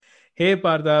Hey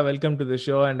Partha, welcome to the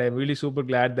show, and I'm really super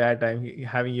glad that I'm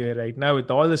having you here right now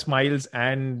with all the smiles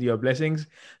and your blessings.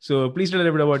 So please tell a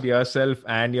little bit about yourself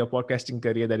and your podcasting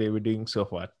career that you've been doing so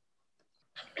far.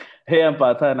 Hey, I'm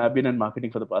Partha, and I've been in marketing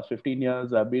for the past 15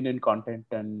 years. I've been in content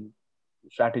and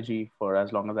strategy for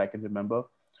as long as I can remember.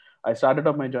 I started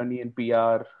off my journey in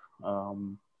PR,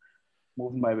 um,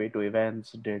 moved my way to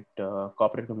events, did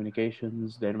corporate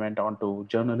communications, then went on to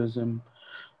journalism,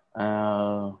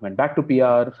 went back to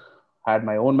PR, had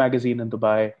my own magazine in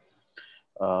Dubai.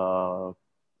 Uh,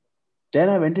 then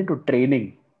I went into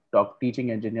training,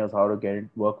 teaching engineers how to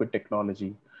work with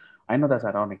technology. I know that's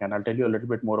ironic, and I'll tell you a little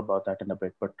bit more about that in a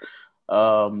bit. But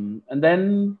and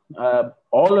then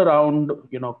all around,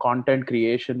 content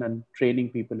creation and training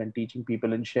people and teaching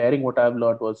people and sharing what I've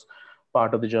learned was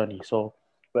part of the journey. So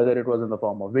whether it was in the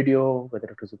form of video, whether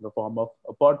it was in the form of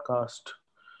a podcast,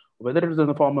 whether it was in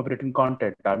the form of written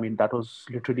content, I mean that was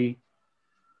literally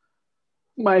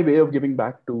my way of giving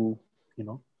back to you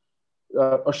know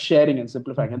or sharing and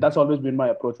simplifying. And Mhm. that's always been my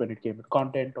approach when it came to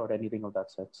content or anything of that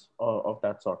sense or of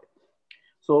that sort.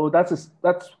 So that's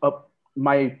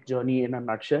my journey in a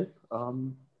nutshell.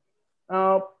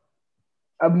 Uh,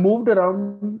 I've moved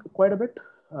around quite a bit.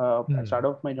 I started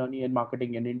Hmm. off my journey in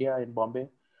marketing in India, in Bombay,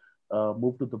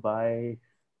 moved to Dubai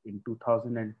in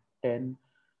 2010,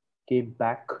 came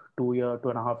back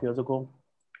 2.5 years ago,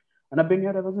 and I've been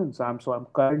here ever since. I'm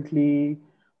currently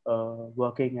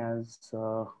working as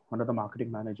one of the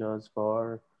marketing managers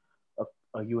for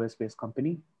a US based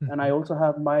company, and I Mhm. also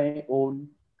have my own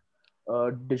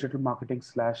digital marketing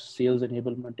slash sales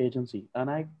enablement agency.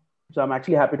 So I'm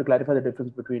actually happy to clarify the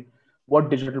difference between what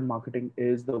digital marketing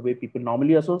is, the way people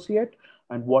normally associate,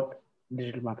 and what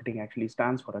digital marketing actually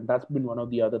stands for. And that's been one of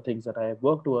the other things that I have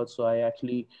worked towards. So I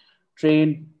actually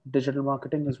train digital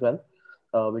marketing as well,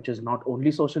 which is not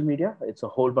only social media, it's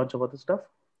a whole bunch of other stuff.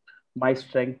 My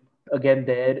strength again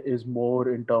there is more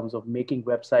in terms of making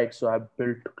websites. So I've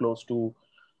built close to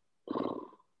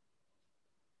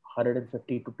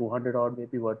 150 to 200 odd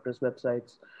maybe WordPress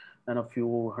websites and a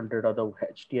few hundred other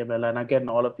HTML. And again,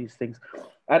 all of these things.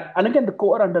 And again, the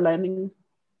core underlining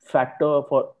factor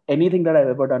for anything that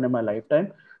I've ever done in my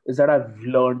lifetime is that I've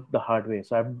learned the hard way.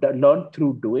 So learned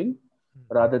through doing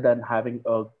rather than having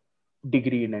a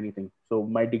degree in anything. So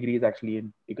my degree is actually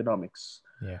in economics,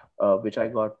 Yeah. which I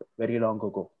got very long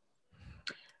ago.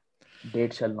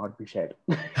 Date shall not be shared.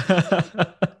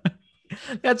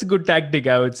 That's a good tactic,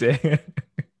 I would say.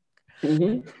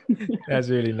 Mhm. That's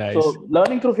really nice. So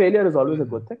learning through failure is always a Mhm.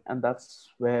 good thing, and that's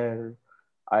where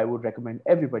I would recommend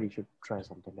everybody should try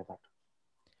something like that.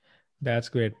 That's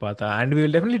great, Partha. And we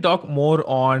will definitely talk more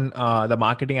on the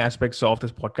marketing aspects of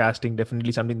this podcasting.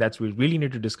 Definitely something that we really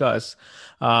need to discuss.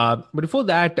 But before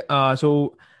that, so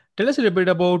tell us a little bit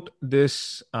about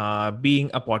this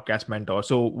being a podcast mentor.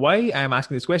 So why I'm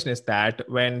asking this question is that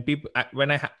when people,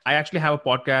 I actually have a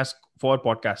podcast for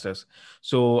podcasters.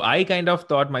 So I kind of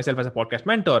thought myself as a podcast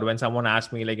mentor when someone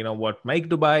asked me, like, what mic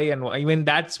to buy, and even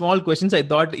that small questions, I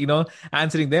thought,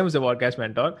 answering them as a podcast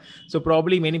mentor. So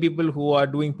probably many people who are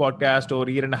doing podcast or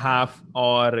year and a half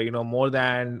or more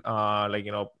than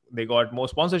they got more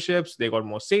sponsorships, they got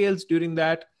more sales during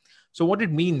that. So what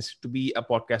it means to be a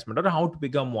podcast mentor, or how to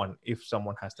become one if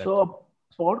someone has that. So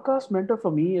a podcast mentor for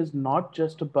me is not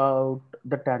just about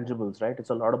the tangibles, right? It's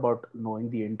a lot about knowing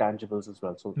the intangibles as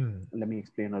well. So Hmm. let me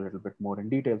explain a little bit more in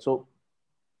detail. So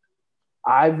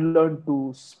I've learned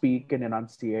to speak and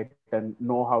enunciate and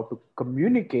know how to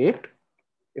communicate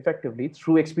effectively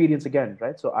through experience again,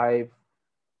 right? So I've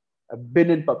been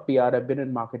in PR, I've been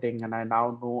in marketing, and I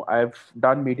now know I've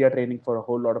done media training for a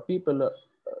whole lot of people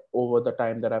over the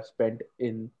time that I've spent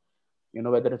in,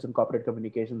 whether it's in corporate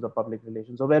communications or public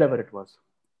relations or wherever it was,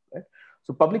 right?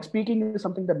 So public speaking is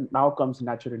something that now comes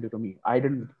naturally to me. I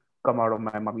didn't come out of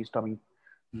my mommy's tummy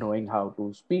knowing how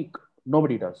to speak.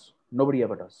 Nobody does. Nobody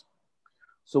ever does.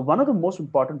 So one of the most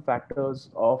important factors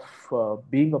of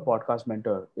being a podcast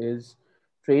mentor is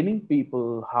training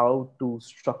people how to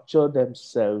structure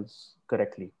themselves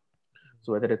correctly.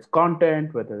 So whether it's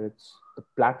content, whether it's the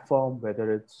platform,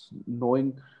 whether it's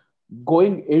going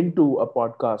into a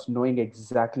podcast, knowing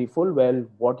exactly full well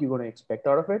what you're going to expect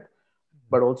out of it,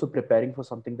 but also preparing for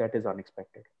something that is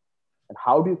unexpected. And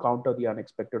how do you counter the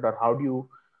unexpected, or how do you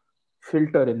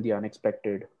filter in the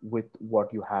unexpected with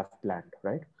what you have planned,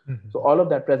 right? So Mhm. all of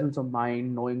that presence of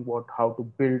mind, knowing how to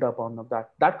build up on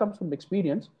that comes from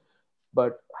experience.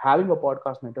 But having a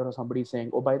podcast mentor or somebody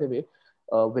saying, oh, by the way,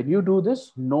 when you do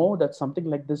this, know that something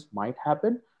like this might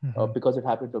happen, Mhm. because it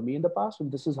happened to me in the past,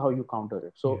 and this is how you counter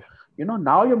it. So Yeah.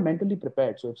 now you're mentally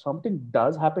prepared. So if something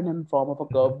does happen in form of a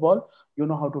Mhm. curveball, you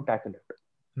know how to tackle it.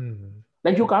 Mhm.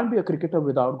 Like you can't be a cricketer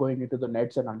without going into the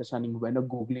nets and understanding when a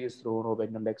googly is thrown or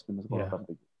when the leg spin is going to Yeah. come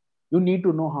to you. You need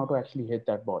to know how to actually hit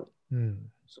that ball. Hmm.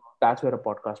 So that's where a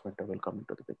podcast mentor will come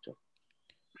into the picture.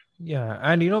 Yeah,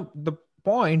 and the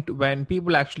point when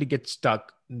people actually get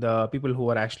stuck, the people who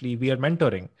are actually we are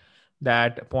mentoring,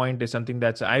 that point is something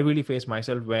that's I really face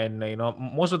myself when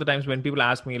most of the times when people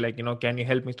ask me like can you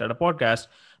help me start a podcast,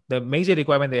 the major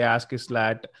requirement they ask is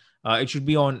that it should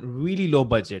be on really low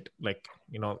budget, like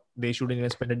they shouldn't even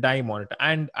spend a dime on it,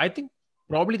 and I think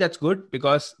probably that's good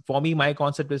because for me my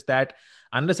concept is that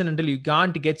unless and until you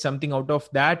can't get something out of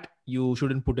that, you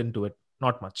shouldn't put into it,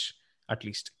 not much at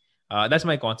least. That's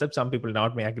my concept. Some people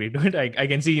not may agree to it. I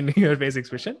can see in your face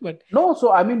expression, but No,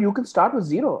 so I mean, you can start with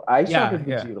zero. I yeah, started with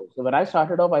yeah. zero. So when I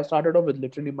started off with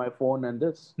literally my phone and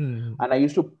this, Hmm. and I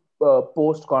used to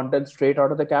post content straight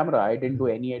out of the camera. I didn't do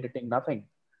Hmm. any editing, nothing,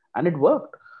 and it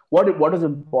worked. What is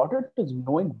important is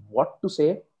knowing what to say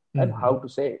and how Hmm. to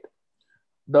say it.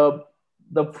 The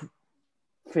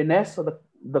finesse or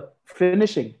the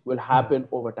finishing will Hmm. happen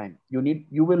over time.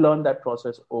 You will learn that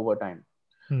process over time.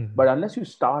 Hmm. But unless you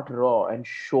start raw and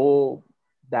show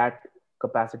that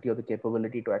capacity or the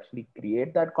capability to actually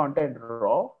create that content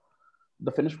raw,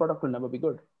 the finished product will never be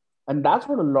good. And that's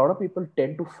what a lot of people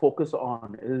tend to focus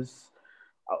on is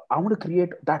I want to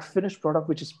create that finished product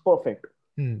which is perfect.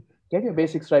 Hmm. Get your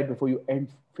basics right before you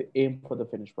aim for the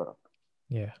finished product.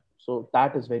 Yeah. So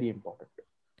that is very important.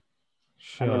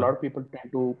 And a Sure. lot of people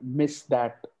tend to miss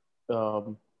that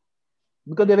um,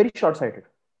 because they're very short-sighted.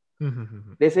 Hmm. Hmm.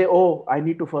 Hmm. They say, oh, I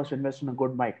need to first invest in a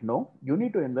good mic. No, you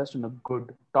need to invest in a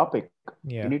good topic.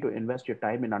 You need Yeah. to invest your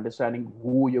time in understanding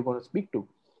who you're going to speak to.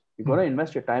 You're going Hmm. to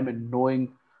invest your time in knowing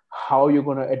how you're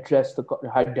going to address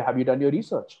have you done your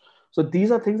research. So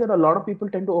these are things that a lot of people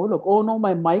tend to overlook. Oh no,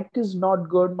 my mic is not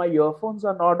good, my earphones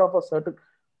are not of a certain.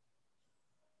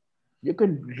 You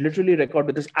can literally record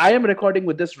with this. I am recording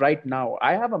with this right now.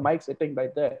 I have a mic sitting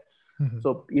right there. Hmm.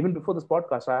 So even before this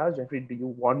podcast, I asked Jeffrey, "Do you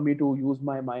want me to use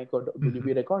my mic, or will you Hmm.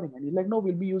 be recording?" And he's like, "No,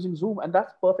 we'll be using Zoom, and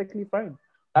that's perfectly fine.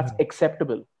 That's Hmm.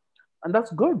 acceptable, and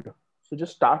that's good." So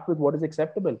just start with what is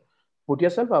acceptable. Put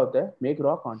yourself out there, make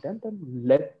raw content, and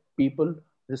let people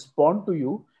respond to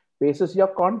you basis your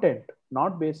content,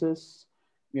 not basis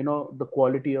the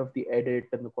quality of the edit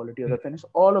and the quality of the finish.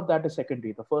 All of that is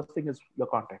secondary. The first thing is your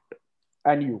content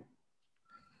and you.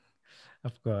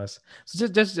 Of course. So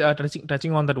just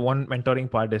touching on that one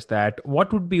mentoring part is that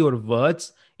what would be your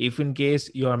words if in case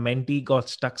your mentee got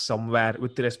stuck somewhere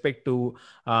with respect to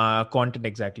content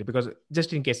exactly? Because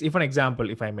just in case, if an example,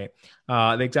 if I may,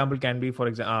 the example can be for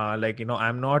example, like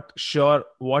I'm not sure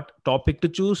what topic to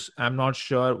choose. I'm not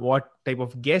sure what type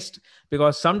of guest,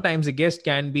 because sometimes a guest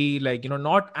can be like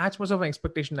not as much of an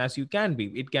expectation as you can be.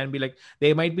 It can be like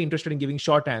they might be interested in giving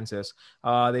short answers,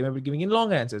 they might be giving in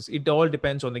long answers. It all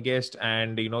depends on the guest,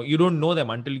 and you don't know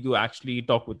them until you actually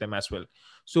talk with them as well.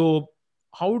 So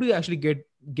how do you actually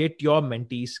get your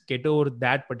mentees get over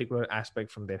that particular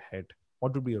aspect from their head?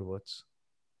 What would be your words?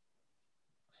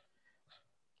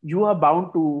 You are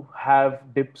bound to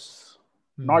have dips.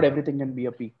 Not Hmm. everything can be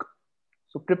a peak.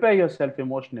 So prepare yourself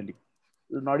emotionally.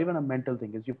 It's not even a mental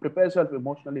thing. Is you prepare yourself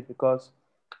emotionally because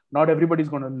not everybody's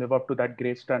going to live up to that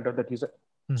great standard that you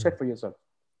Hmm. set for yourself.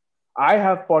 I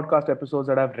have podcast episodes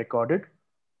that I've recorded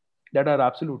that are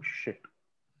absolute shit,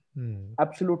 Hmm.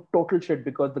 absolute total shit,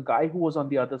 because the guy who was on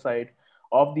the other side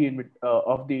of the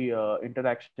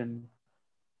interaction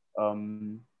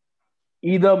um,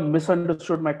 either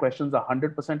misunderstood my questions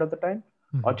 100% of the time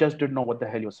or Hmm. just didn't know what the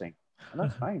hell you're saying. And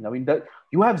that's fine. I mean,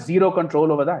 you have zero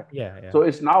control over that. Yeah, yeah. So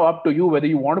it's now up to you whether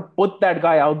you want to put that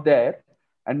guy out there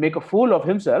and make a fool of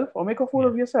himself or make a fool Yeah.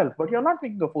 of yourself. But you're not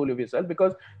making a fool of yourself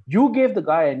because you gave the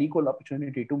guy an equal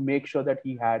opportunity to make sure that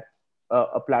he had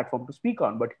a platform to speak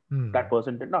on, but that Hmm.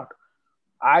 person did not.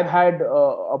 I've had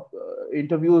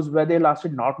interviews where they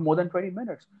lasted not more than 20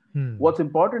 minutes. Hmm. What's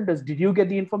important is, did you get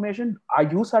the information? Are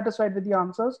you satisfied with the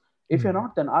answers? If you're Hmm.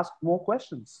 not, then ask more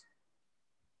questions.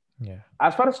 Yeah.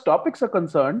 As far as topics are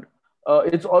concerned,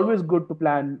 it's always good to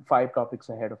plan 5 topics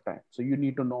ahead of time. So you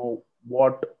need to know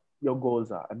what your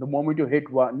goals are. And the moment you hit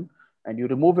one and you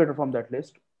remove it from that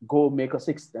list, go make a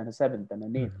sixth and a seventh and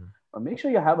an eighth. Hmm. But make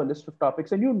sure you have a list of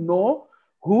topics and you know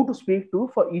who to speak to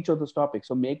for each of those topics.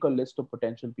 So make a list of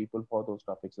potential people for those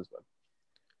topics as well.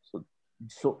 So,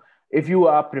 so if you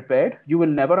are prepared, you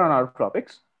will never run out of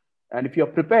topics. And if you're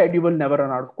prepared, you will never run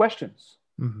out of questions.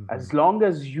 Hmm. As long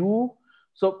as you,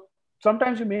 so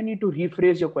sometimes you may need to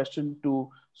rephrase your question to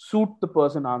suit the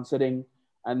person answering,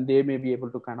 and they may be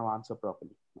able to kind of answer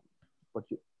properly. But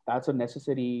that's a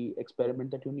necessary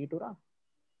experiment that you need to run.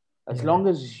 As Yeah. long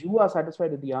as you are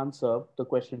satisfied with the answer, the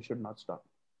question should not stop.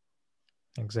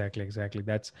 Exactly.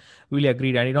 That's really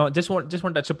agreed. And just want to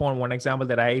touch upon one example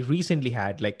that I recently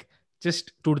had, like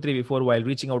just 2 to 3 before, while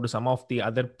reaching out to some of the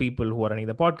other people who are running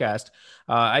the podcast.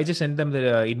 I just sent them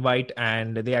the invite,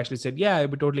 and they actually said, "Yeah, I'd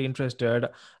be totally interested."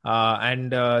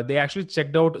 And they actually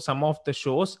checked out some of the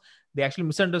shows. They actually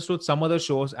misunderstood some other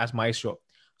shows as my show.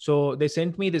 So they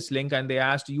sent me this link and they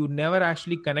asked, "You never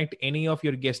actually connect any of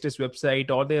your guest's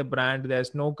website or their brand.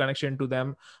 There's no connection to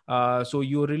them, so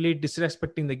you're really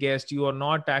disrespecting the guest. You are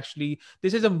not actually,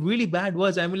 this is some really bad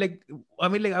words. I mean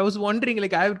like I was wondering,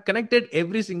 like I've connected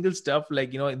every single stuff, like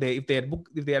if they're book,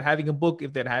 if they're having a book,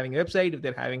 if they're having a website, if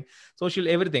they're having social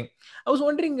everything. I was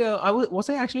wondering, was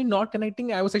I actually not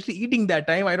connecting? I was actually eating that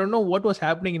time. I don't know what was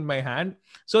happening in my hand.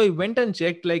 So I went and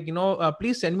checked, like,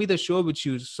 please send me the show which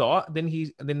you saw.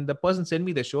 Then the person sent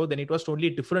me the show. Then it was totally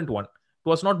a different one. It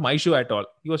was not my show at all.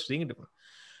 He was seeing it different.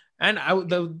 And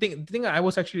the thing I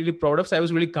was actually really proud of, so I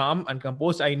was really calm and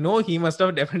composed. I know he must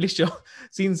have definitely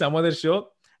seen some other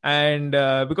show. And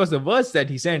because the words that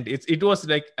he sent, it was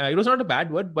like, it was not a bad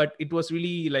word, but it was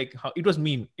really like, it was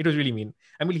mean. It was really mean.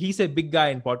 I mean, he's a big guy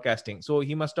in podcasting, so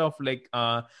he must have like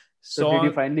So did you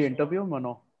saw. finally interview him or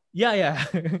no? Yeah.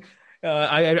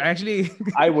 I actually.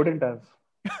 I wouldn't have.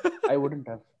 I wouldn't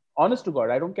have. Honest to God,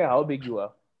 I don't care how big you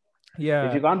are. If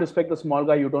Yeah. you can't respect the small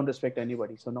guy, you don't respect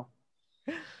anybody. So no.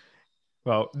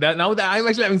 Wow. Now that I'm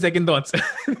actually having second thoughts.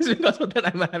 It's because of that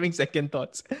I'm having second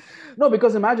thoughts. No,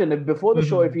 because imagine if before the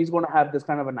show, if Mhm. he's going to have this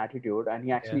kind of an attitude and he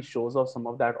Yeah. actually shows off some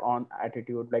of that on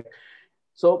attitude, like,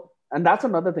 so, and that's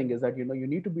another thing is that, you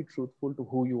need to be truthful to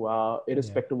who you are, Yeah.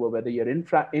 irrespective of whether you're in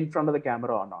front of the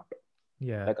camera or not.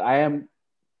 Yeah. Like I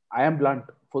am blunt,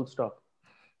 full stop.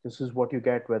 This is what you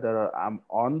get, whether I'm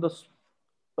on this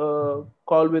Mhm.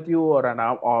 call with you or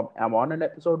I'm on an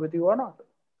episode with you or not.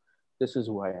 This is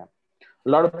who I am. A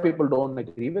lot of people don't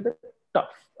agree with it.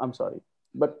 Tough. I'm sorry.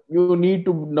 But you need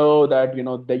to know that,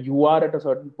 that you are at a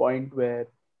certain point where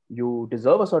you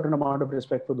deserve a certain amount of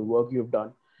respect for the work you've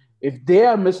done. If they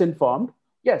are misinformed,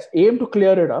 yes, aim to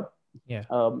clear it up. Yeah.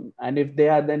 And if they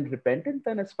are then repentant,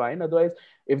 then it's fine. Otherwise,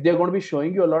 if they're going to be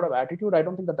showing you a lot of attitude, I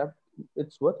don't think that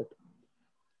it's worth it.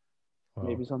 Wow.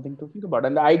 Maybe something to think about.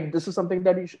 And this is something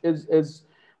that is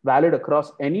valid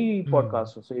across any Hmm.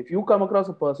 podcaster. So if you come across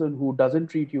a person who doesn't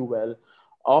treat you well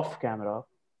off camera,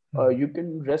 Hmm. you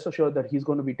can rest assured that he's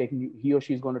going to be taking you, he or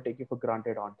she's going to take you for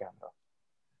granted on camera.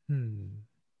 Hmm.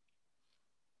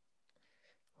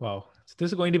 Wow. So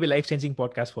this is going to be life-changing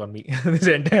podcast for me. This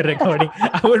entire recording,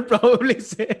 I would probably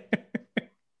say.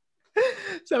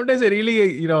 Sometimes I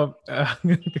really,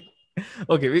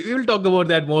 okay, we will talk about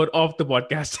that more off the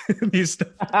podcast. These stuff.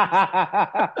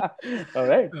 All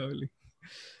right. Probably.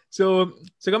 So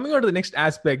coming on to the next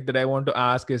aspect that I want to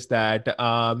ask is that,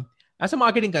 as a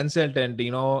marketing consultant,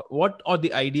 what are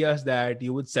the ideas that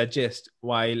you would suggest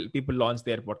while people launch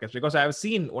their podcast? Because I have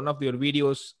seen one of your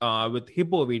videos with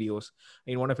Hippo videos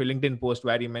in one of your LinkedIn posts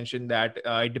where you mentioned that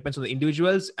it depends on the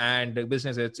individuals and the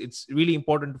business. It's really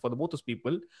important for the both those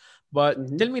people. But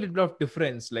Mhm. tell me a little bit of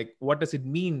difference. Like, what does it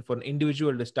mean for an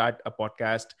individual to start a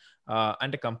podcast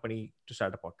and a company to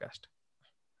start a podcast?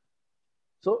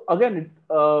 So again,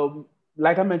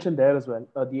 like I mentioned there as well,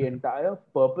 the Mhm. entire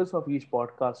purpose of each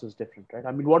podcast is different, right?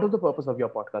 I mean, what is the purpose of your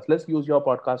podcast? Let's use your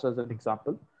podcast as an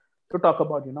example to talk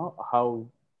about, how,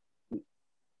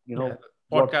 Yeah,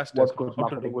 what podcasters, good how to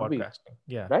marketing do would be, podcasting.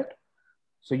 Yeah. right?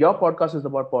 So your podcast is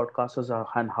about podcasters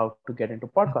and how to get into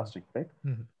Mhm. podcasting, right?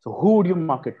 Mhm. So who would you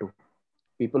market to?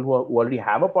 People who already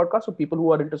have a podcast, or people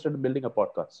who are interested in building a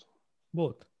podcast?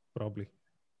 Both, probably.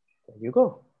 There you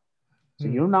go. So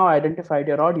Hmm. you now identified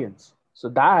your audience. So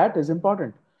that is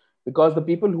important because the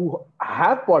people who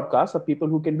have podcasts are people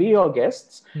who can be your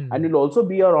guests and Hmm. will also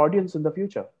be your audience in the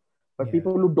future. But Yeah.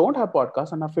 people who don't have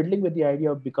podcasts and are fiddling with the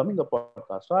idea of becoming a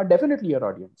podcaster are definitely your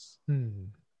audience. Hmm.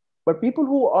 But people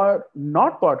who are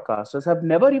not podcasters have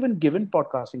never even given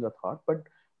podcasting a thought, but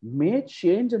may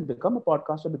change and become a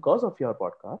podcaster because of your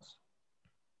podcast.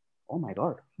 Oh my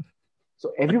God.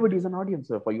 So everybody is an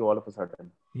audience for you all of a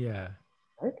sudden, Yeah.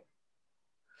 right?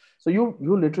 So you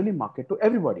literally market to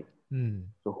everybody. Hmm.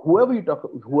 So whoever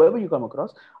you come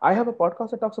across, I have a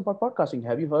podcast that talks about podcasting.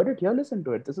 Have you heard it? Here, listen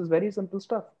to it. This is very simple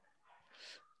stuff.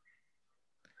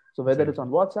 So whether it's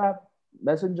Exactly. on WhatsApp,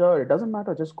 Messenger, it doesn't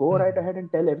matter. Just go right Hmm. ahead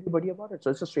and tell everybody about it.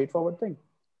 So it's a straightforward thing.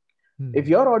 If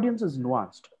Hmm. your audience is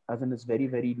nuanced, as in it's very,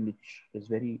 very niche, is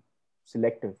very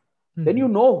selective, then Hmm. you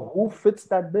know who fits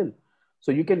that bill.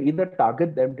 So you can either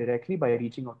target them directly by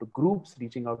reaching out to groups,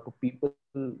 reaching out to people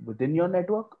within your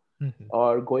network, Hmm.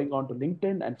 or going on to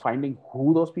LinkedIn and finding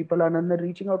who those people are and then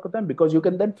reaching out to them because you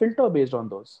can then filter based on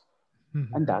those. Hmm.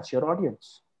 And that's your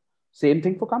audience. Same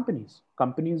thing for companies.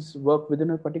 Companies work within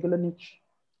a particular niche.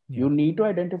 Yeah. You need to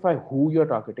identify who you're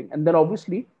targeting and then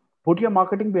obviously put your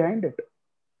marketing behind it.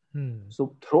 Hmm.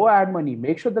 So throw ad money,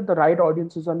 make sure that the right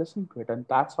audiences are listening to it, and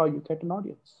that's how you get an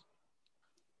audience.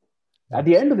 At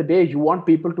the That's end of the day, you want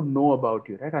people to know about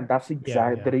you, right? And that's yeah,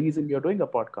 exactly the yeah. reason you're doing a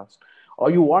podcast.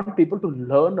 Or you want people to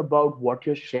learn about what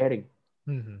you're sharing.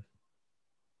 Hmm.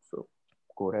 So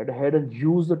go right ahead and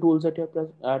use the tools at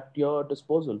your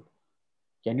disposal.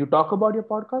 Can you talk about your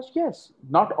podcast? Yes.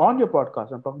 Not on your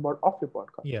podcast. I'm talking about off your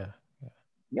podcast. Yeah. Yeah.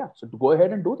 Yeah. So go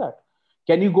ahead and do that.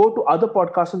 Can you go to other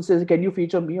podcasts and say, can you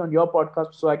feature me on your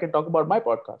podcast so I can talk about my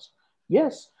podcast?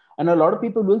 Yes. And a lot of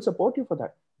people will support you for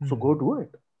that. So go Hmm. do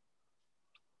it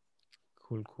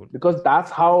Cool, cool. because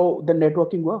that's how the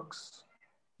networking works.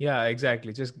 Yeah,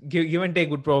 exactly. Just give and take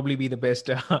would probably be the best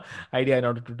idea in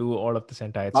order to do all of this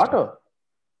entire stuff. Smarter.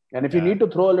 And if you Yeah. need to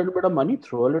throw a little bit of money,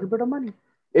 throw a little bit of money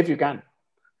if you can.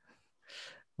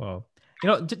 Wow.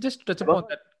 Just to touch Never upon hurt.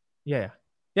 that. Yeah, yeah.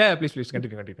 Yeah, yeah, please, please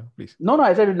continue, continue, please. No, no,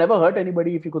 I said it never hurt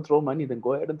anybody. If you could throw money, then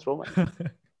go ahead and throw money.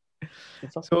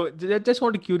 That's all. So just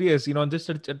want to curious, just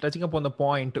touching upon the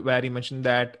point where you mentioned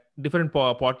that different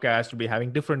podcasts will be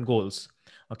having different goals.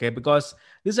 Okay, because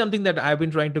this is something that I've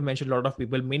been trying to mention a lot of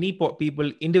people, many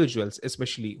people, individuals,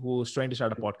 especially who's trying to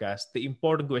start a podcast. The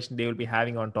important question they will be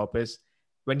having on top is,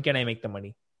 when can I make the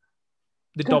money?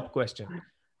 The Yeah. top question.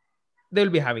 They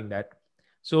will be having that.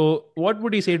 So what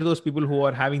would you say to those people who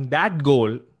are having that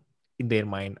goal in their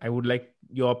mind? I would like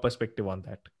your perspective on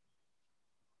that.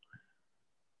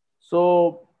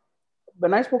 So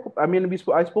when I spoke, I mean,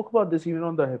 I spoke about this even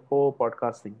on the Hippo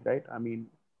podcast thing, right? I mean,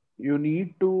 you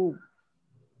need to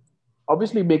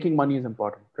obviously making money is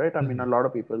important, right? I mean, a Mhm. lot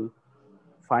of people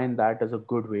find that as a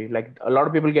good way. Like a lot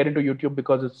of people get into YouTube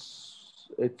because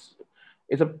it's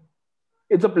a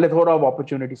it's a plethora of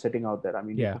opportunity sitting out there. I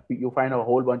mean, Yeah. you find a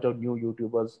whole bunch of new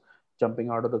YouTubers jumping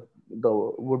out of the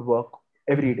woodwork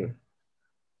every day, Mhm.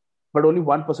 but only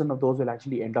 1% of those will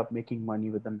actually end up making money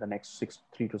within the next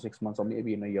 3 to 6 months, or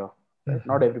maybe in a year. Right?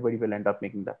 Not Mhm. everybody will end up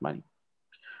making that money.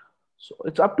 So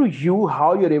it's up to you how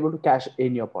you're able to cash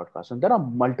in your podcast, and there are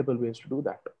multiple ways to do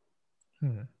that.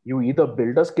 Mhm. You either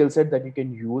build a skill set that you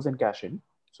can use and cash in,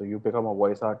 so you become a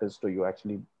voice artist, or you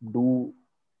actually do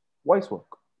voice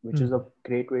work, which is a Mhm.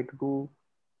 great way to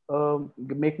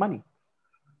make money.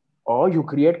 Or you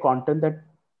create content that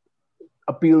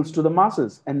appeals to the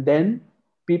masses, and then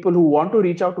people who want to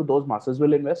reach out to those masses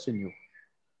will invest in you.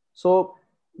 So,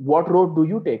 what road do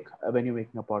you take when you're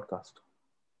making a podcast?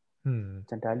 Mhm.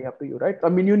 It's entirely up to you, right? I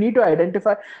mean, you need to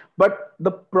identify, but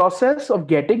the process of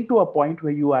getting to a point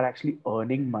where you are actually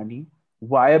earning money,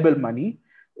 viable money,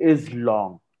 is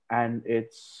long and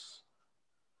it's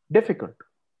difficult.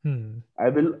 Mhm. I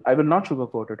will not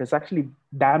sugarcoat it. It's actually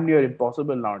damn near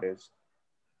impossible nowadays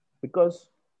because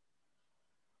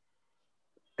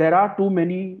there are too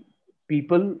many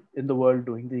people in the world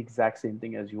doing the exact same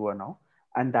thing as you are now,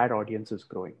 and that audience is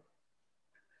growing.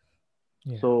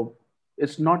 Yeah. So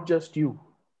it's not just you.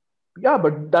 Yeah,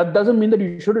 but that doesn't mean that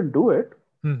you shouldn't do it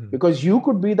Mhm. because you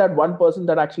could be that one person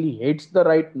that actually hits the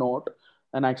right note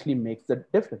and actually makes the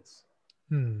difference.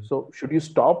 Mhm. So should you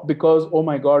stop because oh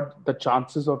my god the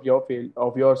chances of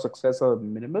your success are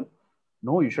minimal?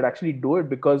 No, you should actually do it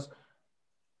because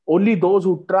only those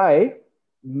who try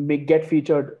may get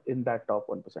featured in that top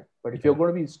 1%. But if you're Yeah.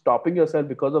 going to be stopping yourself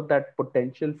because of that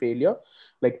potential failure,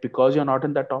 like because you're not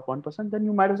in that top 1%, then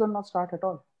you might as well not start at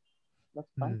all.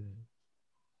 That's fine. Mhm.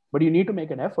 But you need to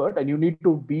make an effort and you need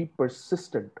to be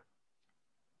persistent,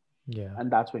 Yeah.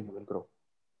 and that's when you will grow.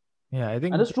 Yeah. I And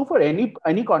think. it's true for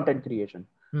any content creation.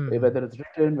 Mhm. Whether it's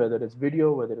written, whether it's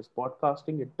video, whether it's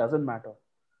podcasting, it doesn't matter.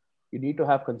 You need to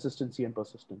have consistency and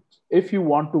persistence if you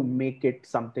want to make it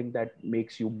something that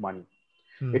makes you money.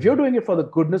 If you're Mhm. doing it for the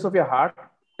goodness of your heart,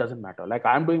 doesn't matter. Like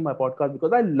I'm doing my podcast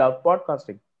because I love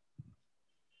podcasting.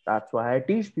 That's why I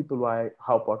teach people why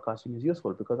how podcasting is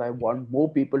useful, because I want more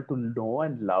people to know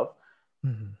and love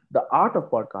Mhm. the art of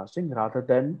podcasting rather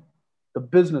than the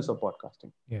business of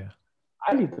podcasting. Yeah.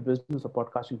 I leave the business of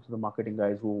podcasting to the marketing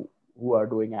guys who are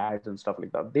doing ads and stuff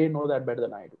like that. They know that better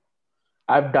than I do.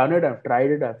 I've done it, I've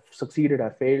tried it, I've succeeded,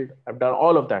 I've failed, I've done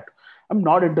all of that. I'm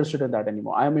not interested in that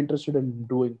anymore. I'm interested in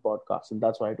doing podcasts, and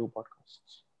that's why I do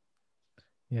podcasts.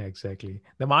 Yeah, exactly.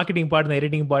 The marketing part and the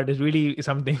editing part is really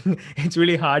something. It's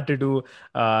really hard to do.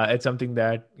 It's something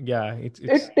that, yeah, it's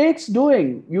It takes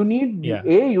doing. yeah.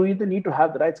 You either need to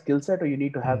have the right skill set or you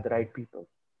need to have the Mhm. right people.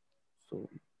 So,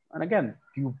 and again,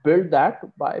 you build that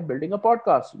by building a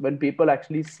podcast. When people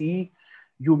actually see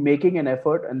you making an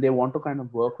effort and they want to kind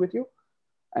of work with you,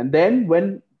 and then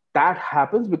when that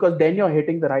happens, because then you're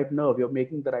hitting the right nerve, you're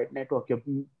making the right network,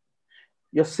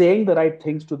 you're saying the right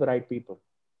things to the right people,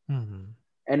 Hmm.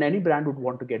 and any brand would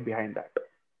want to get behind that.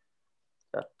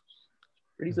 That's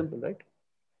pretty simple, right?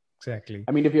 Exactly.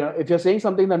 I mean, if you're saying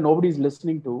something that nobody's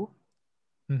listening to,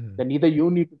 Hmm. then either you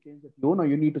need to change the tune or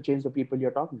you need to change the people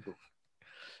you're talking to.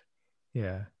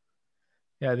 Yeah.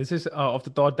 Yeah, this is of the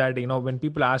thought that when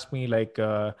people ask me like,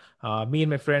 me and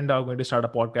my friend are going to start a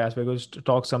podcast. We're going to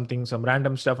talk something, some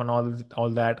random stuff, and all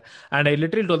that. And I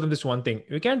literally told them this one thing: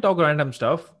 we can talk random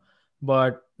stuff,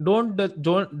 but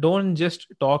don't just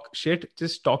talk shit.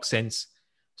 Just talk sense.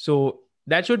 So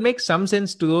that should make some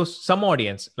sense to some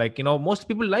audience. Like most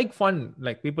people like fun.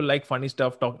 Like people like funny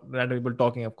stuff. Talk random people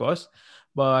talking, of course,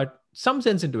 but some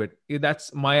sense into it.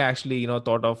 That's my actually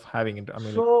thought of having it. I mean,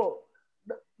 like, So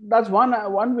that's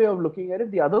one way of looking at it.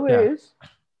 The other way yeah. is,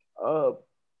 uh,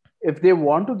 if they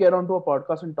want to get onto a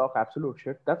podcast and talk absolute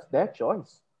shit, that's their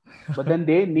choice. But then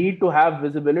they need to have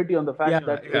visibility on the fact Yeah,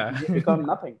 that it yeah. may become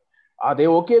nothing. Are they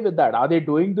okay with that? Are they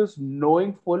doing this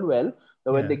knowing full well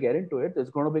that when Yeah, they get into it,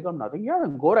 it's going to become nothing? Yeah,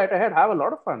 then go right ahead. Have a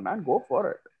lot of fun, man. Go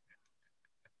for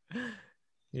it.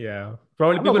 yeah.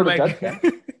 Probably I'm not people going to might. judge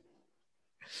them.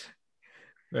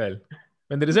 Well,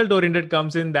 when the result oriented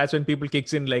comes in, that's when people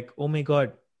kicks in. Like, oh my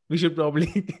god, we should probably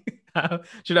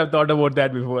should have thought about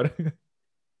that before.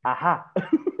 Aha.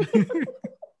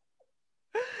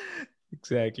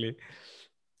 Exactly.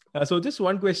 So just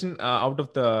one question out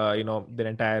of the the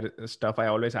entire stuff I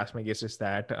always ask my guests is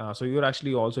that so you're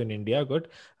actually also in India, good.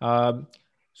 Um,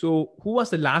 so who was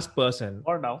the last person?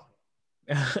 Or now.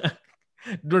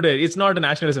 Don't worry, it's not a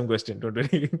nationalism question. Don't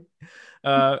worry.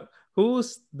 Uh,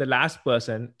 who's the last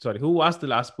person? Sorry, who was the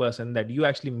last person that you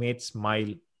actually made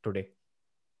smile today?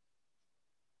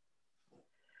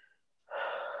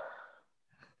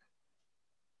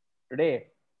 Today.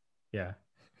 Yeah.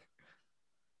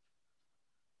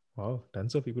 Wow,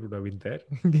 tons of people would have been there.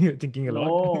 You're thinking a lot.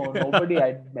 No, nobody.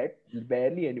 I met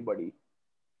barely anybody.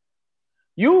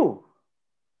 You.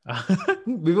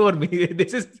 Before me,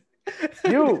 this is.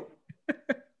 You.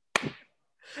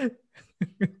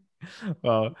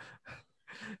 Wow.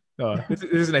 Oh, this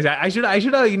is nice. I should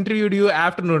have interviewed you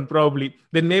afternoon probably.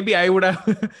 Then maybe I would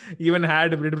have even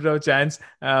had a little bit of a chance.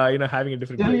 Having a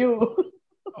different Still break. you.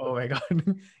 Oh my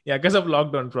god. Yeah, because of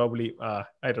lockdown probably.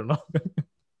 I don't know.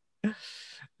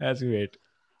 That's great.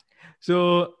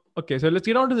 So, okay, so let's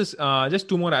get on to this. Just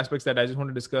two more aspects that I just want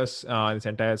to discuss. This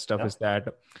entire stuff Yeah. is that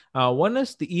one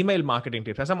is the email marketing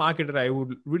tips. As a marketer, I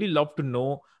would really love to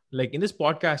know. Like in this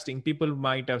podcasting, people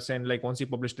might have sent like once you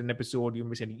published an episode, you'll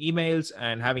be sending emails,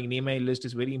 and having an email list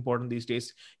is very important these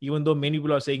days. Even though many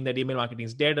people are saying that email marketing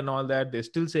is dead and all that, they're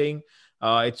still saying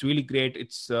it's really great.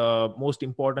 It's most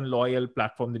important loyal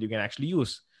platform that you can actually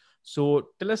use. So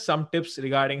tell us some tips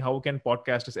regarding how can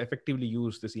podcasters effectively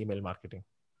use this email marketing.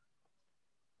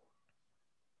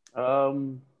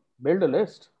 Um, Build a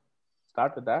list.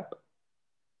 Start with that.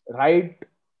 Write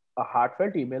a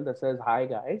heartfelt email that says, "Hi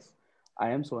guys, I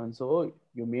am so and so.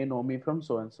 You may know me from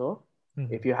so and so."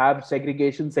 If Mhm. you have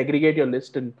segregation, segregate your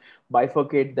list and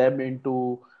bifurcate them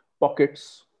into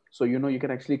pockets. So you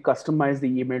can actually customize the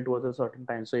email towards a certain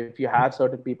time. So if you have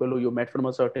certain people who you met from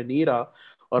a certain era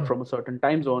or Mhm. from a certain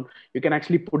time zone, you can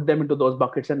actually put them into those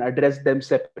buckets and address them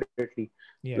separately.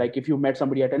 Like Yeah. if you met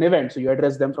somebody at an event, so you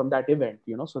address them from that event.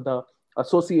 So the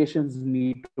associations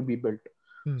need to be built.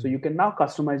 So you Hmm. can now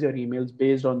customize your emails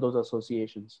based on those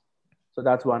associations. So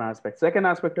that's one aspect. Second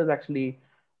aspect is actually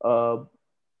uh,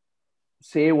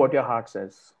 say what your heart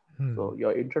says. Hmm. So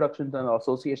your introductions and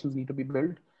associations need to be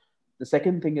built. The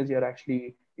second thing is you're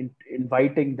actually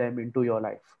inviting them into your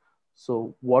life.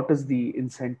 So what is the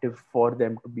incentive for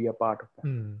them to be a part of that?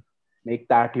 Hmm. Make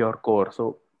that your core.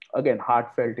 So again,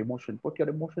 heartfelt emotion. Put your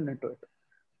emotion into it,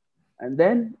 and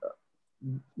then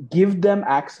give them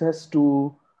access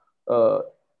to uh,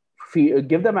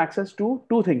 give them access to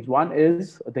two things. One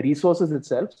is the resources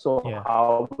itself. So Yeah.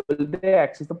 how will they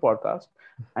access the podcast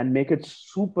and make it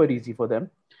super easy for them?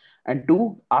 And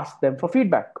two, ask them for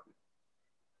feedback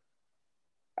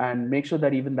and make sure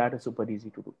that even that is super easy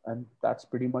to do. And that's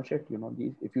pretty much it.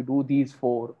 If you do these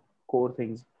four core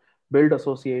things, build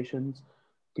associations,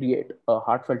 create a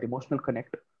heartfelt emotional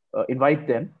connect, invite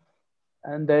them,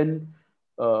 and then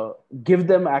uh, give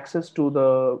them access to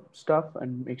the stuff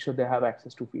and make sure they have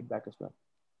access to feedback as well.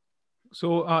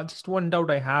 So just one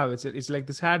doubt I have it's like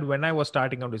this had when I was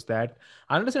starting out is that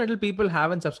understandable people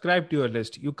haven't subscribed to your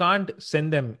list. You can't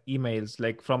send them emails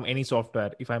like from any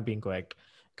software if I'm being correct.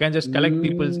 You can just collect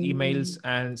people's emails Mm,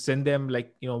 and send them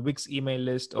like Wix email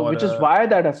list so or which is why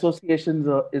that associations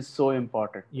is so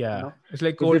important, yeah, it's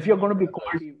like because cold if you're going to be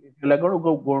calls. if you're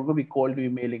going to be cold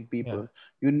emailing Yeah. people,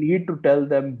 you need to tell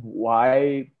them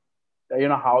why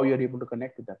how you're able to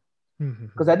connect with them.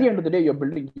 Because Hmm. at the end of the day,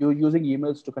 you're using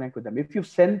emails to connect with them. If you've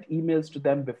sent emails to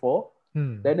them before,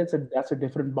 Hmm. then that's a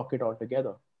different bucket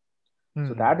altogether.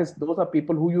 So Hmm. those are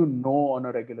people who you know on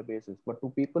a regular basis. But to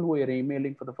people who are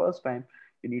emailing for the first time,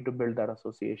 you need to build that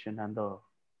association and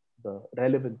the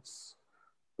relevance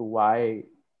to why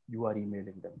you are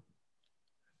emailing them.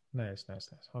 Nice, nice,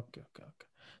 nice. Okay, okay, okay.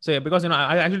 So yeah, because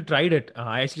I actually tried it.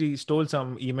 I actually stole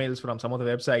some emails from some of the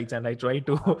websites, and I tried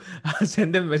Uh-huh. to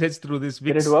send them message through this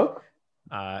Did it Wix. work?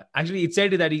 Actually, it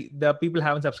said that the people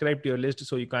haven't subscribed to your list,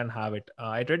 so you can't have it.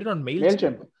 I tried it on Mailchimp.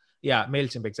 Mailchimp. Yeah,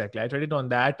 Mailchimp exactly. I tried it on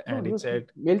that, No, and it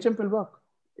said, Mailchimp will work.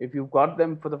 If you've got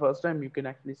them for the first time, you can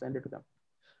actually send it to them.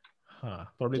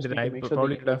 probably Just that need I to make sure the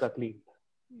probably could emails have. are clean.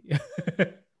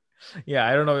 Yeah,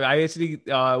 I don't know. I actually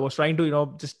was trying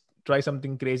to just try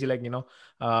something crazy, like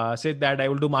said that I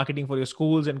will do marketing for your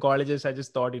schools and colleges. I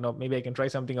just thought maybe I can try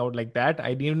something out like that.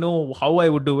 I didn't know how I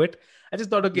would do it. I just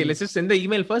thought, okay, Hmm. let's just send the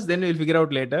email first, then we'll figure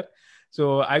out later.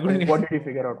 So I So couldn't. what did you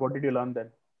figure out? What did you learn then?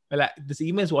 Well, this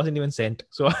emails wasn't even sent,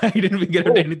 so I didn't figure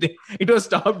out Oh, anything. It was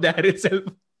stopped there itself.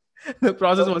 The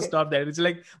process was okay. stopped there. It's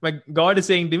like my God is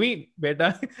saying to me,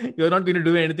 "Beta, you're not going to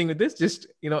do anything with this. Just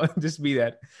just be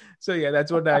there." So yeah,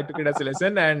 that's what I took it as a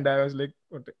lesson, and I was like,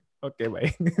 "Okay, okay,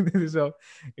 bye." This is how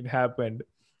it happened.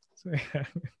 So yeah.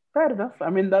 Fair enough. I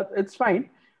mean, that it's fine.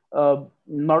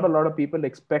 Not a lot of people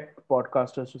expect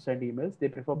podcasters to send emails. They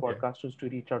prefer Okay. podcasters to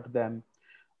reach out to them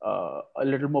a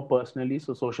little more personally.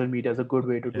 So social media is a good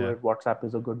way to do Yeah. it. WhatsApp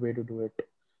is a good way to do it.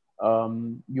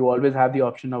 You always have the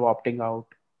option of opting out.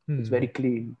 It's very Hmm.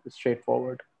 clean. It's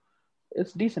straightforward.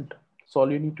 It's decent. That's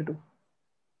all you need to do.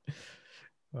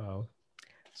 Wow.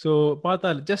 So,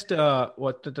 Partha, just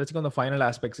what touching on the final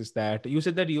aspects is that you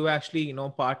said that you actually,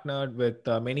 partnered with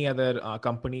many other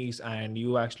companies, and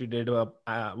you actually did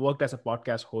worked as a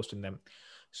podcast host in them.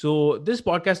 So, this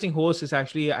podcasting host is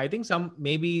actually, I think, some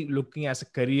maybe looking as a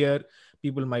career.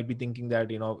 People might be thinking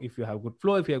that if you have good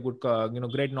flow, if you have good,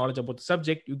 great knowledge about the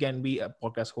subject, you can be a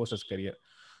podcast host as career.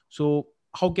 So,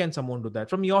 how can someone do that?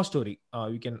 From your story,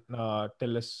 you can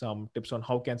tell us some tips on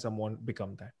how can someone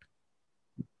become that.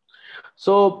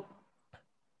 So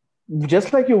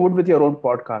just like you would with your own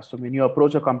podcast, I mean, you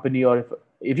approach a company, or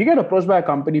if you get approached by a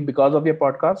company because of your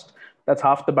podcast, that's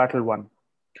half the battle won.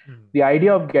 Hmm. The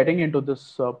idea of getting into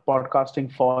this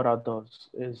podcasting for others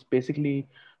is basically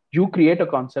you create a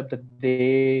concept that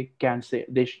they can say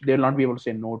they'll not be able to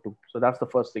say no to. So that's the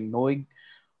first thing, knowing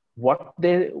what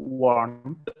they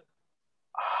want,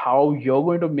 how you're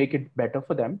going to make it better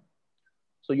for them.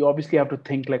 So you obviously have to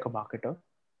think like a marketer,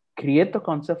 create the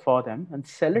concept for them and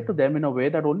sell it to Hmm. them in a way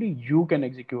that only you can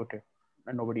execute it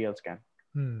and nobody else can.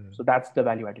 Hmm. So that's the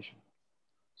value addition.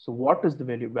 So what is the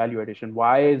value addition?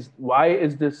 Why is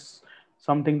this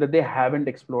something that they haven't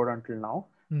explored until now,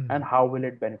 and Hmm. how will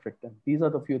it benefit them? These are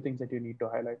the few things that you need to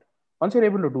highlight. Once you're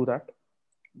able to do that,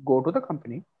 go to the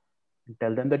company and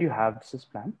tell them that you have this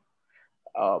plan.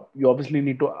 You obviously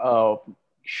need to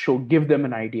give them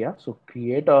an idea. So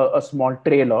create a small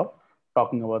trailer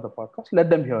talking about the podcast. Let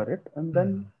them hear it, and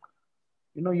then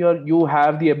Hmm. you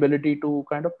have the ability to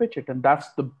kind of pitch it, and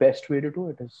that's the best way to do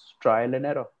it is trial and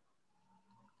error.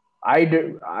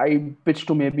 I pitched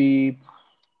to maybe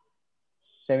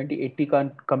 70, 80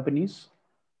 companies.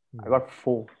 I Hmm. got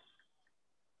four.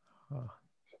 Oh,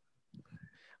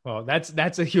 wow,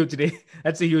 that's a huge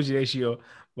that's a huge ratio.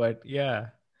 But yeah,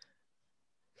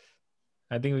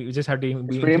 I think we just have to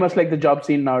It's be pretty much like the job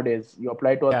scene nowadays. You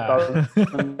apply to yeah. 1,000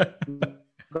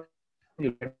 companies,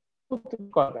 you get 2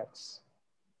 callbacks.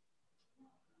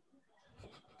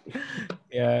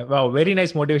 Yeah, wow, very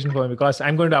nice motivation for me because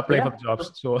I'm going to apply for Yeah.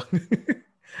 jobs. So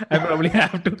I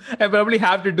probably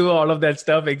have to do all of that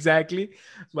stuff exactly.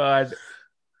 But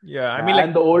yeah, I mean, like,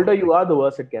 And the older you are, the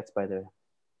worse it gets, by the way.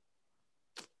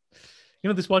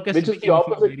 this podcast Which is is the making me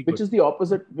feel opposite. very Which good. is the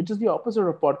opposite. Which is the opposite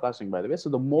of podcasting, by the way. So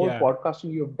the more Yeah.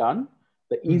 podcasting you've done,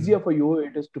 the Hmm. easier for you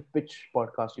it is to pitch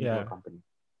podcasting to a Yeah. company.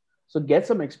 So get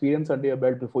some experience under your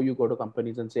belt before you go to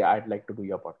companies and say, "I'd like to do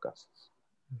your podcasts."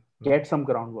 Wow. Get some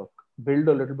groundwork, build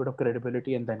a little bit of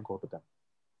credibility, and then go to them.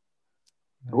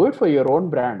 Do Nice. it for your own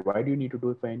brand. Why do you need to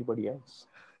do it for anybody else?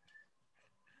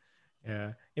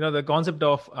 Yeah, the concept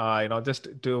of just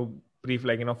to brief,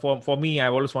 like, for me,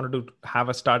 I've always wanted to have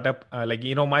a startup. Like,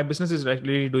 my business is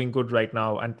really doing good right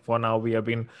now, and for now we have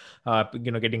been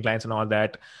getting clients and all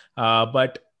that.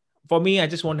 But for me, I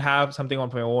just want to have something on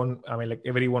my own. I mean, like,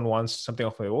 everyone wants something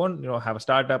of my own, have a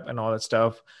startup and all that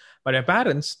stuff. But my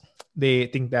parents, they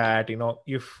think that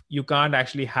if you can't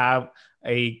actually have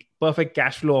a perfect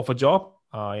cash flow of a job,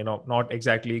 not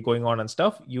exactly going on and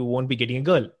stuff, you won't be getting a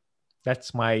girl.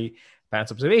 That's my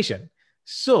parents' observation.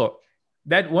 So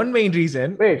That one main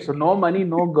reason. Wait, so no money,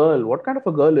 no girl. What kind of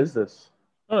a girl is this?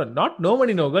 No, not no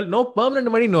money, no girl. No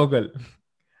permanent money, no girl.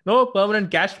 No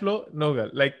permanent cash flow, no girl.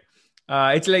 Like,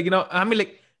 it's like, I mean,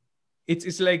 like,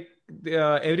 it's like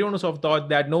everyone was of thought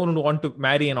that no one would want to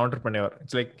marry an entrepreneur.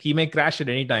 It's like he may crash at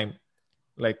any time.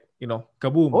 Like, Oh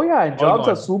kaboom, yeah, and all jobs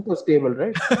are gone. super stable,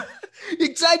 right?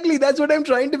 Exactly. That's what I'm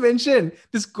trying to mention.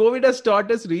 This COVID has taught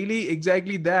us really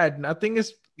exactly that. Nothing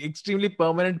is extremely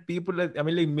permanent. I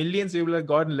mean, like millions of people have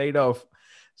gotten laid off.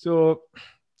 So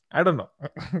I don't know.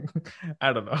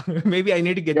 I don't know. Maybe I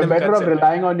need to get You're them better off consulted.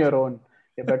 relying on your own.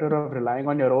 You're better off relying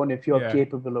on your own if you're Yeah.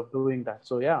 capable of doing that.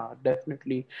 So yeah,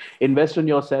 definitely invest in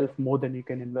yourself more than you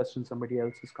can invest in somebody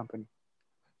else's company.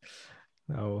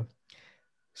 Oh.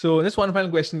 So just one final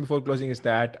question before closing is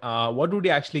that what would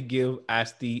you actually give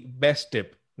as the best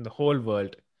tip in the whole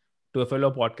world to a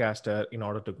fellow podcaster in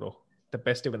order to grow? The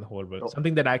best tip in the whole world. So,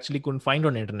 Something that I actually couldn't find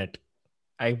on the internet.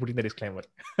 I put in the disclaimer.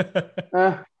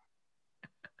 uh,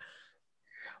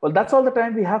 well, that's all the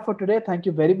time we have for today. Thank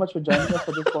you very much for joining us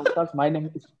for this podcast. My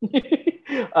name is.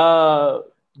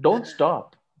 Don't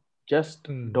stop. Just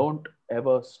don't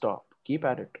ever stop. Keep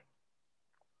at it.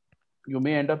 You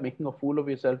may end up making a fool of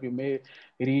yourself. You may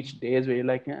reach days where you're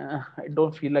like, I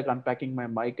don't feel like unpacking my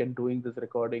mic and doing this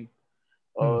recording.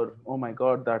 Or, oh my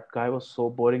God, that guy was so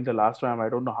boring the last time. I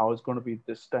don't know how it's going to be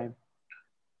this time.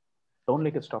 Don't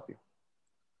let it stop you.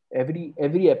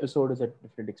 Every episode is a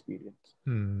different experience.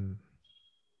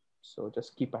 So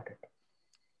just keep at it.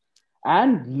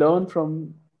 And learn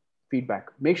from feedback.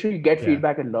 Make sure you get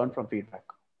feedback and learn from feedback.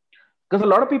 Because a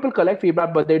lot of people collect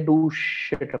feedback, but they do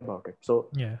shit about it. So,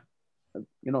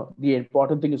 the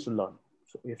important thing is to learn.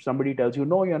 So if somebody tells you,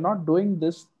 no, you're not doing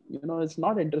this, it's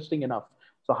not interesting enough.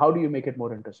 So how do you make it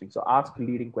more interesting? So ask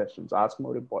leading questions, ask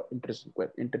more interesting,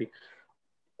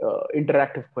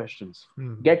 interactive questions,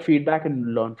 get feedback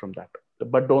and learn from that.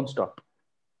 But don't stop.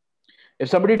 If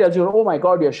somebody tells you, oh my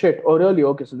God, you're shit. Oh, really?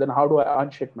 Okay. So then how do I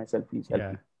unshit myself? Please help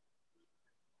me.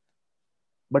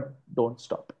 But don't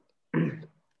stop.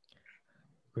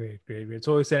 Great.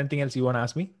 So is there anything else you want to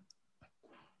ask me?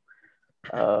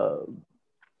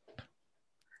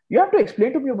 You have to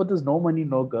explain to me about this no money,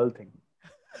 no girl thing.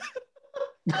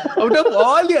 Out of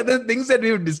all the other things that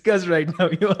we've discussed right now,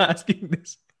 you're asking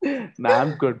this. Nah,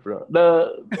 I'm good, bro.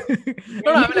 Tell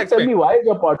me, why is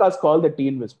your podcast called The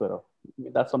Teen Whisperer? I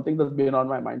mean, that's something that's been on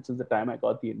my mind since the time I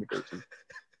got the invitation.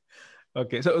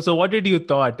 Okay, so what did you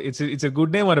thought? It's a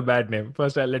good name or a bad name?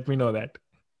 First, let me know that.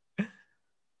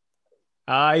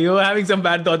 You're having some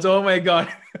bad thoughts. Oh my God.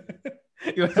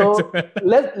 So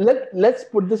let's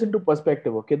put this into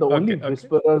perspective. Okay, the only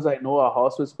whisperers I know are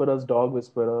horse whisperers, dog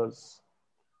whisperers.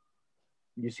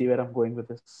 You see where I'm going with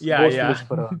this? Ghost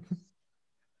whisperer.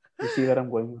 You see where I'm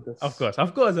going with this? Of course.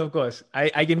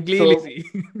 I can clearly see.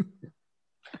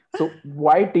 So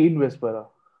why teen whisperer?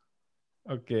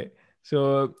 Okay,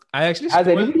 so I actually has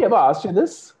anybody ever asked you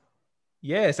this?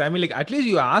 Yes, I mean, like, at least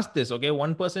you asked this. Okay,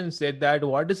 one person said that,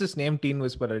 what is this name Teen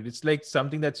Whisperer? It's like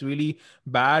something that's really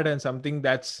bad and something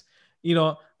that's,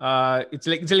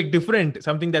 it's like different,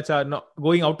 something that's not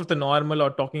going out of the normal or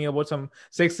talking about some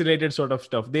sex related sort of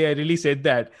stuff. They really said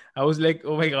that. I was like,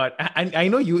 oh my God. And I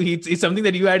know it's something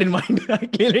that you had in mind. I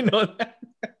clearly know that.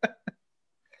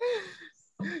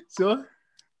 So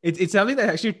it's something that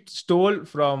I actually stole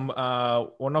from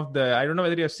one of the, I don't know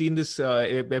whether you have seen this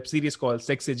web series called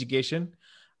Sex Education,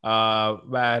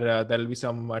 where there'll be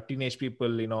some teenage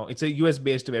people, it's a US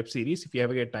based web series. If you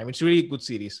ever get time, it's a really good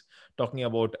series talking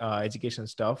about education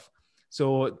stuff.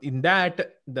 So in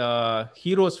that, the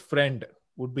hero's friend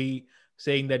would be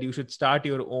saying that you should start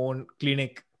your own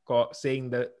clinic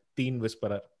saying the Teen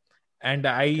Whisperer. And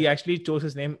I actually chose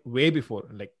his name way before,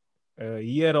 like a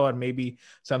year or maybe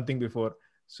something before.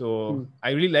 So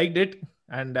I really liked it.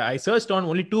 And I searched on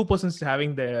only 2 persons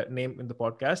having their name in the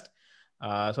podcast.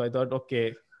 So I thought,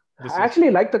 okay. I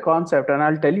actually like the concept, and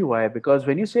I'll tell you why. Because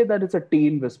when you say that it's a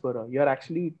teen whisperer, you're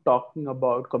actually talking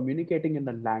about communicating in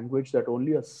a language that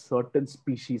only a certain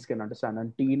species can understand.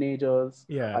 And teenagers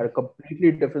are a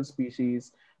completely different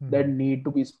species that need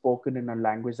to be spoken in a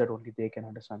language that only they can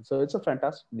understand. So it's a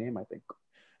fantastic name, I think.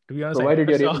 To be honest, provided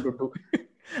you're able to do.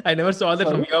 I never saw that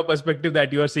from your perspective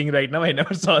that you are seeing right now. I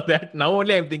never saw that. Now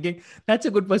only I'm thinking that's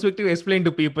a good perspective to explain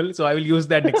to people. So I will use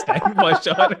that next time for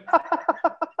sure.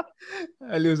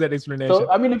 I'll use that explanation. So,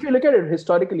 I mean, if you look at it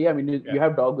historically, I mean, you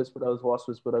have dog whisperers, horse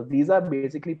whisperers. These are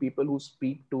basically people who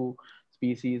speak to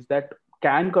species that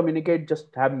can communicate, just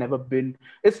have never been.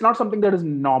 It's not something that is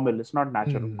normal. It's not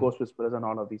natural. Ghost whisperers and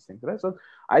all of these things, right? So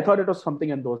I thought it was something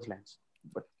in those lines.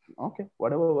 But okay,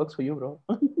 whatever works for you, bro.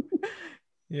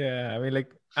 Yeah, I mean,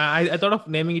 like I thought of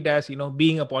naming it as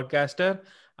being a podcaster.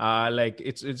 Like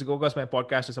it's because my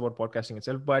podcast is about podcasting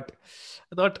itself. But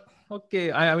I thought,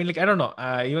 okay, I mean, like I don't know.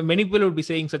 Even many people would be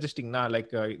saying suggesting now,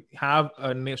 like have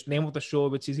a name of the show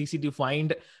which is easy to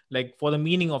find, like for the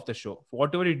meaning of the show. For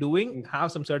whatever you're doing,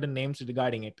 have some certain names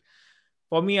regarding it.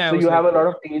 For me, I So was you like, have a lot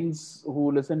of teens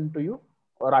who listen to you,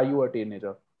 or are you a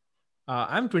teenager?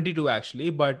 I'm 22 actually,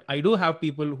 but I do have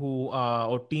people who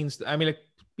or teens. I mean, like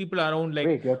people around like,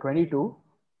 Wait, you're 22?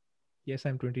 yes,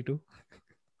 I'm 22.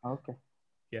 Okay.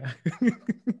 Yeah.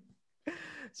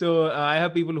 So I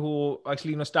have people who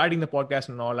actually starting the podcast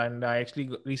and all, and I actually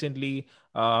recently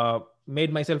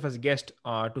made myself as a guest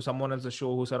to someone else's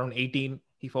show who's around 18.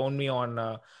 He found me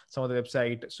on some of the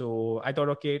website, so I thought,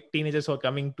 okay, teenagers are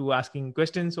coming to asking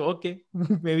questions, so okay,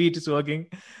 maybe it is working.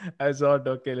 I thought,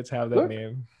 okay, let's have that Good.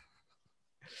 name.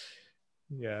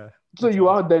 Yeah, So that's you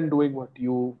nice. are then doing what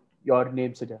your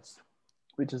name suggests,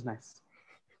 which is nice.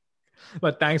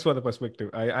 But thanks for the perspective.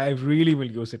 I really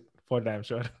will use it for damn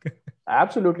sure.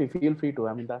 Absolutely, feel free to.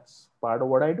 I mean, that's part of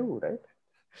what I do, right?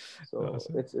 So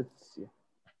Awesome. it's yeah.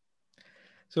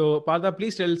 So, Partha,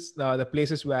 please tell us the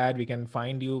places where we can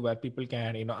find you, where people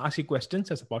can, ask you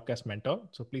questions as a podcast mentor.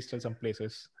 So, please tell some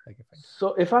places I can find.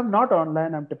 So if I'm not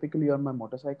online, I'm typically on my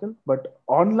motorcycle. But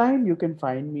online, you can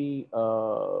find me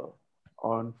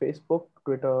on Facebook,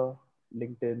 Twitter,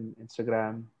 LinkedIn,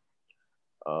 Instagram.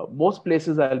 Most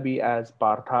places I'll be as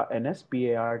Partha NS,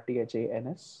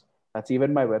 PARTHANS. That's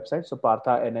even my website, so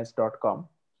parthans.com.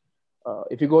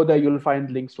 If you go there, you'll find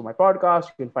links to my podcast,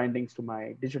 you'll find links to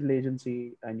my digital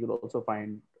agency, and you'll also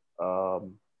find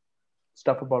um,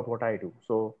 stuff about what I do.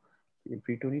 So feel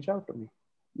free to reach out to me.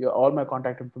 All my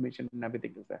contact information and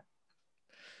everything is there.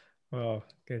 Wow,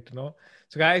 great to know.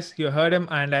 So, guys, you heard him,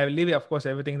 and I will leave, of course,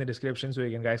 everything in the description so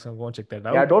you can guys can go and check that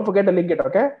Yeah, out. don't forget to link it,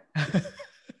 okay?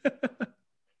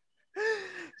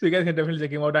 So you guys can definitely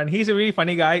check him out. And he's a really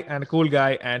funny guy and a cool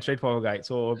guy and straightforward guy.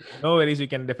 So no worries, you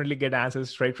can definitely get answers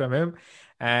straight from him.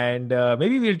 And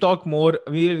maybe we'll talk more.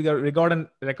 We'll record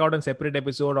a separate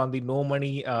episode on the no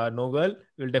money, no girl.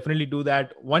 We'll definitely do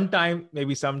that one time,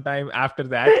 maybe sometime after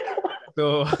that.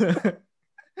 So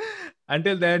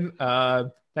until then,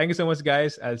 thank you so much,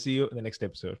 guys. I'll see you in the next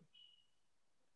episode.